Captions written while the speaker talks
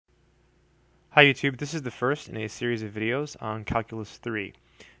Hi YouTube, this is the first in a series of videos on Calculus 3.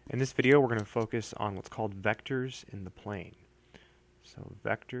 In this video we're going to focus on what's called vectors in the plane. So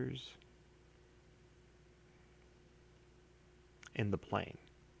vectors in the plane.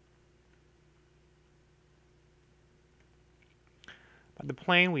 By the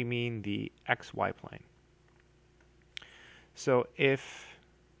plane we mean the XY plane. So if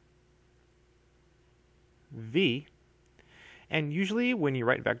V, and usually when you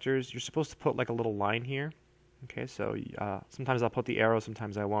write vectors, you're supposed to put like a little line here. Okay, so sometimes I'll put the arrow,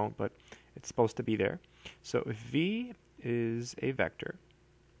 sometimes I won't, but it's supposed to be there. So if V is a vector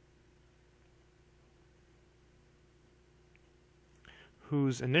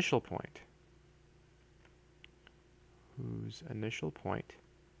whose initial point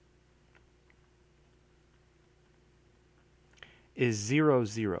is 0,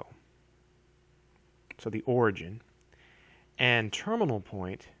 0, so the origin, and terminal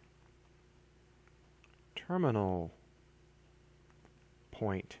point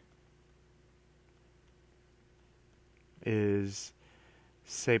is,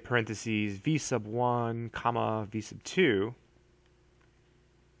 say, parentheses v sub 1 comma v sub 2,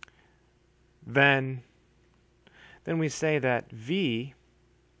 then we say that v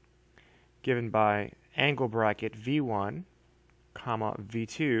given by angle bracket v1 comma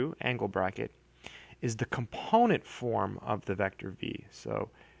v2 angle bracket is the component form of the vector v.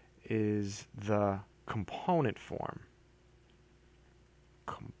 So is the component form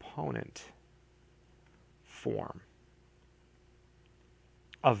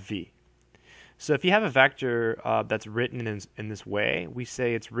of v. So if you have a vector that's written in this way, we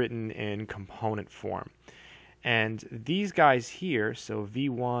say it's written in component form. And these guys here, so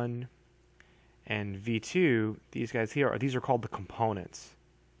v1 and v2, these guys here, these are called the components.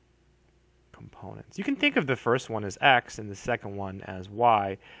 You can think of the first one as x and the second one as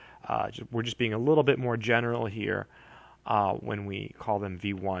y. We're just being a little bit more general here when we call them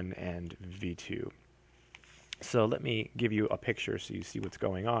v1 and v2. So let me give you a picture so you see what's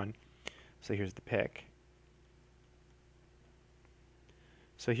going on. So here's the pic.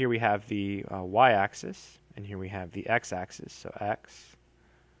 So here we have the y-axis, and here we have the x-axis. So x,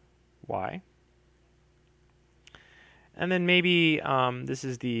 y. And then maybe this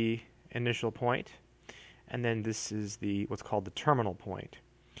is the initial point, and then this is the what's called the terminal point.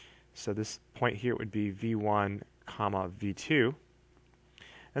 So this point here would be v1 comma v2,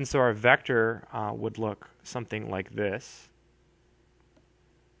 and so our vector would look something like this.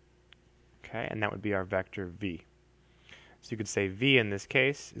 Okay, and that would be our vector v. So you could say v in this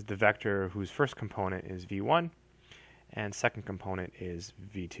case is the vector whose first component is v1 and second component is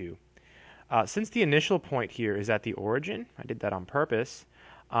v2. Since the initial point here is at the origin, I did that on purpose,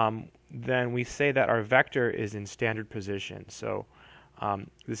 then we say that our vector is in standard position. So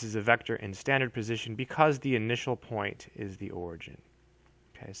this is a vector in standard position because the initial point is the origin.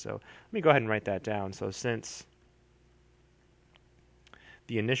 Okay, so let me go ahead and write that down. So since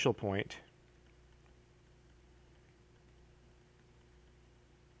the initial point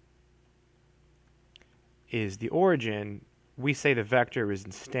is the origin, we say the vector is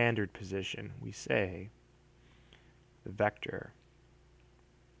in standard position. We say the vector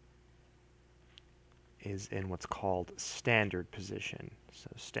is in what's called standard position. So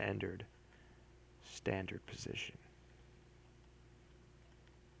standard position.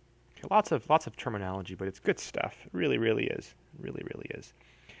 Okay, lots of terminology, but it's good stuff. It really is.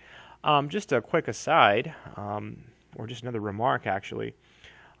 Just a quick aside, or just another remark actually.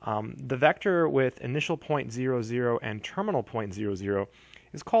 The vector with initial point 0, 0 and terminal point 0, 0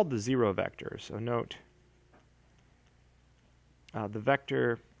 is called the zero vector. So note the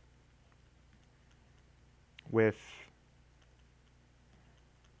vector with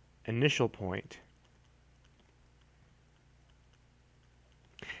initial point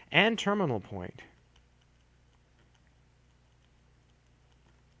and terminal point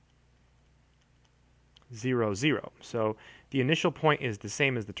 (0, 0). So the initial point is the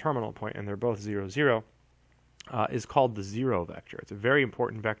same as the terminal point, and they're both 0, 0, is called the zero vector. It's a very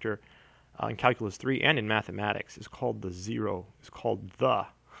important vector in Calculus 3 and in mathematics. It's called the zero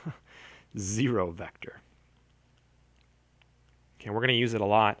vector. Okay, we're going to use it a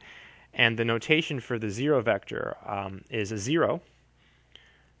lot, and the notation for the zero vector is a 0.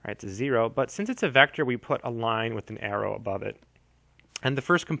 Right, it's a 0, but since it's a vector, we put a line with an arrow above it. And the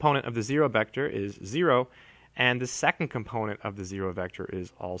first component of the zero vector is 0, and the second component of the zero vector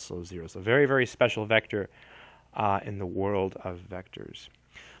is also 0. So very special vector in the world of vectors.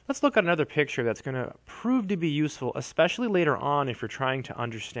 Let's look at another picture that's going to prove to be useful, especially later on if you're trying to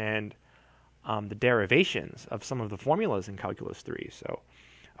understand the derivations of some of the formulas in Calculus 3. So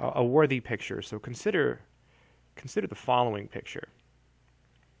a worthy picture. So consider the following picture.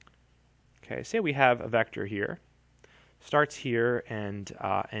 Okay, say we have a vector here, starts here and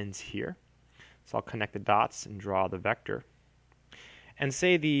ends here. So I'll connect the dots and draw the vector. And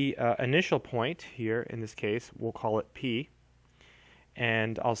say the initial point here, in this case, we'll call it P.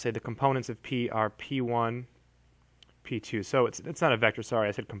 And I'll say the components of P are P1, P2. So it's not a vector, sorry,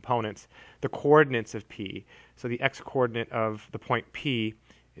 I said components. The coordinates of P. So the x-coordinate of the point P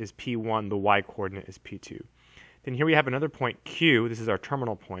is P1, the y-coordinate is P2. Then here we have another point Q, this is our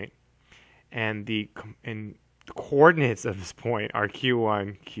terminal point, and the coordinates of this point are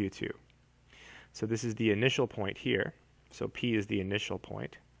Q1, Q2. So this is the initial point here. So P is the initial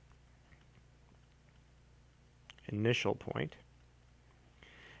point. Initial point.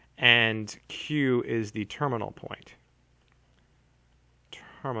 And Q is the terminal point.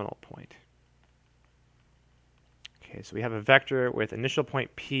 Terminal point. Okay, so we have a vector with initial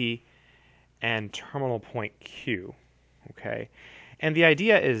point P and terminal point Q. Okay, and the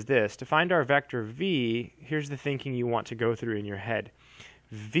idea is this: to find our vector V, here's the thinking you want to go through in your head.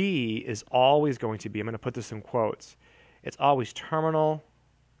 V is always going to be, I'm going to put this in quotes, it's always terminal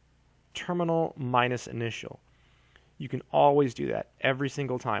minus initial. You can always do that every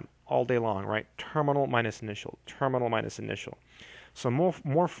single time, all day long, right? Terminal minus initial, terminal minus initial. So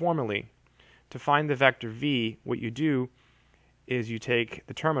more formally, to find the vector V, what you do is you take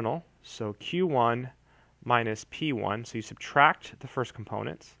the terminal, so Q1 minus P1, so you subtract the first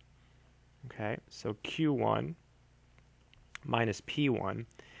components, okay? So Q1 minus P1,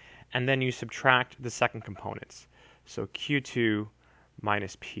 and then you subtract the second components, so Q2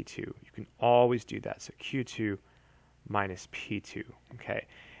 minus P2. You can always do that, so Q2 minus P2, okay?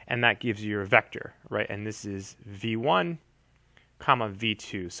 And that gives you your vector, right? And this is V1, comma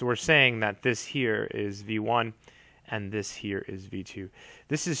V2. So we're saying that this here is V1 and this here is V2.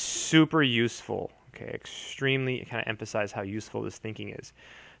 This is super useful, okay? Extremely, kind of emphasize how useful this thinking is.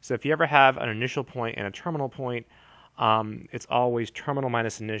 So if you ever have an initial point and a terminal point, it's always terminal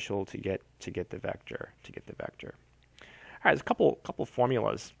minus initial to get the vector. All right, there's a couple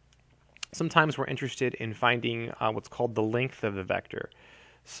formulas. Sometimes we're interested in finding what's called the length of the vector.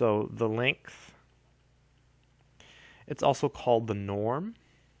 So the length, it's also called the norm,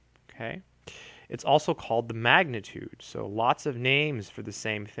 okay? It's also called the magnitude. So lots of names for the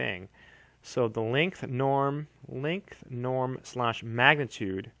same thing. So the length norm slash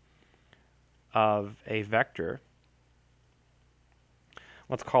magnitude of a vector,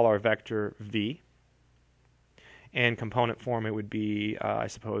 let's call our vector V. And component form, it would be, I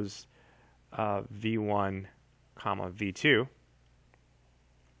suppose, V1, comma V2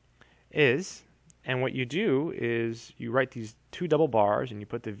 is, and what you do is you write these two double bars and you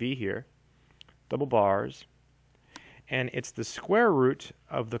put the V here, double bars, and it's the square root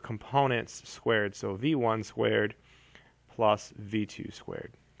of the components squared, so V1 squared plus V2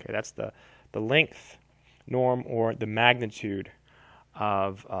 squared. Okay, that's the length, norm, or the magnitude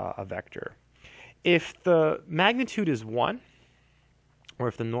of a vector. If the magnitude is 1, or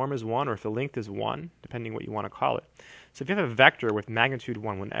if the norm is 1, or if the length is 1, depending what you want to call it. So if you have a vector with magnitude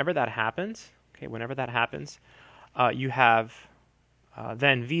 1, whenever that happens, okay, you have,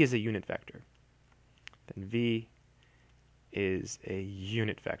 then V is a unit vector. Then V is a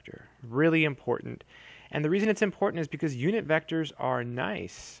unit vector. Really important. And the reason it's important is because unit vectors are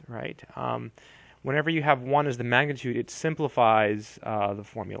nice, right? Whenever you have 1 as the magnitude, it simplifies the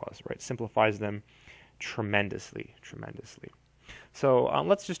formulas, right? Simplifies them tremendously. So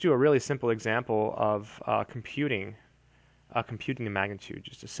let's just do a really simple example of computing the magnitude,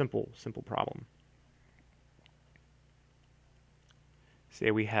 just a simple problem.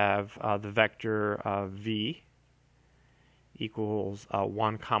 Say we have the vector V equals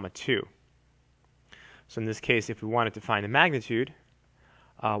 1, comma 2. So in this case, if we wanted to find the magnitude,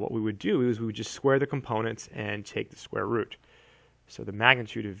 what we would do is we would just square the components and take the square root. So the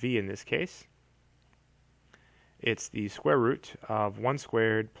magnitude of V in this case, it's the square root of 1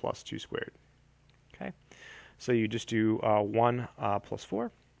 squared plus 2 squared. Okay, so you just do 1 plus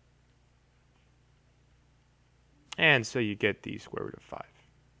 4, and so you get the square root of 5,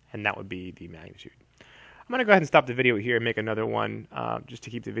 and that would be the magnitude. I'm going to go ahead and stop the video here and make another one just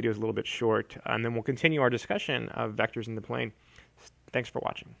to keep the videos a little bit short, and then we'll continue our discussion of vectors in the plane. Thanks for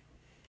watching.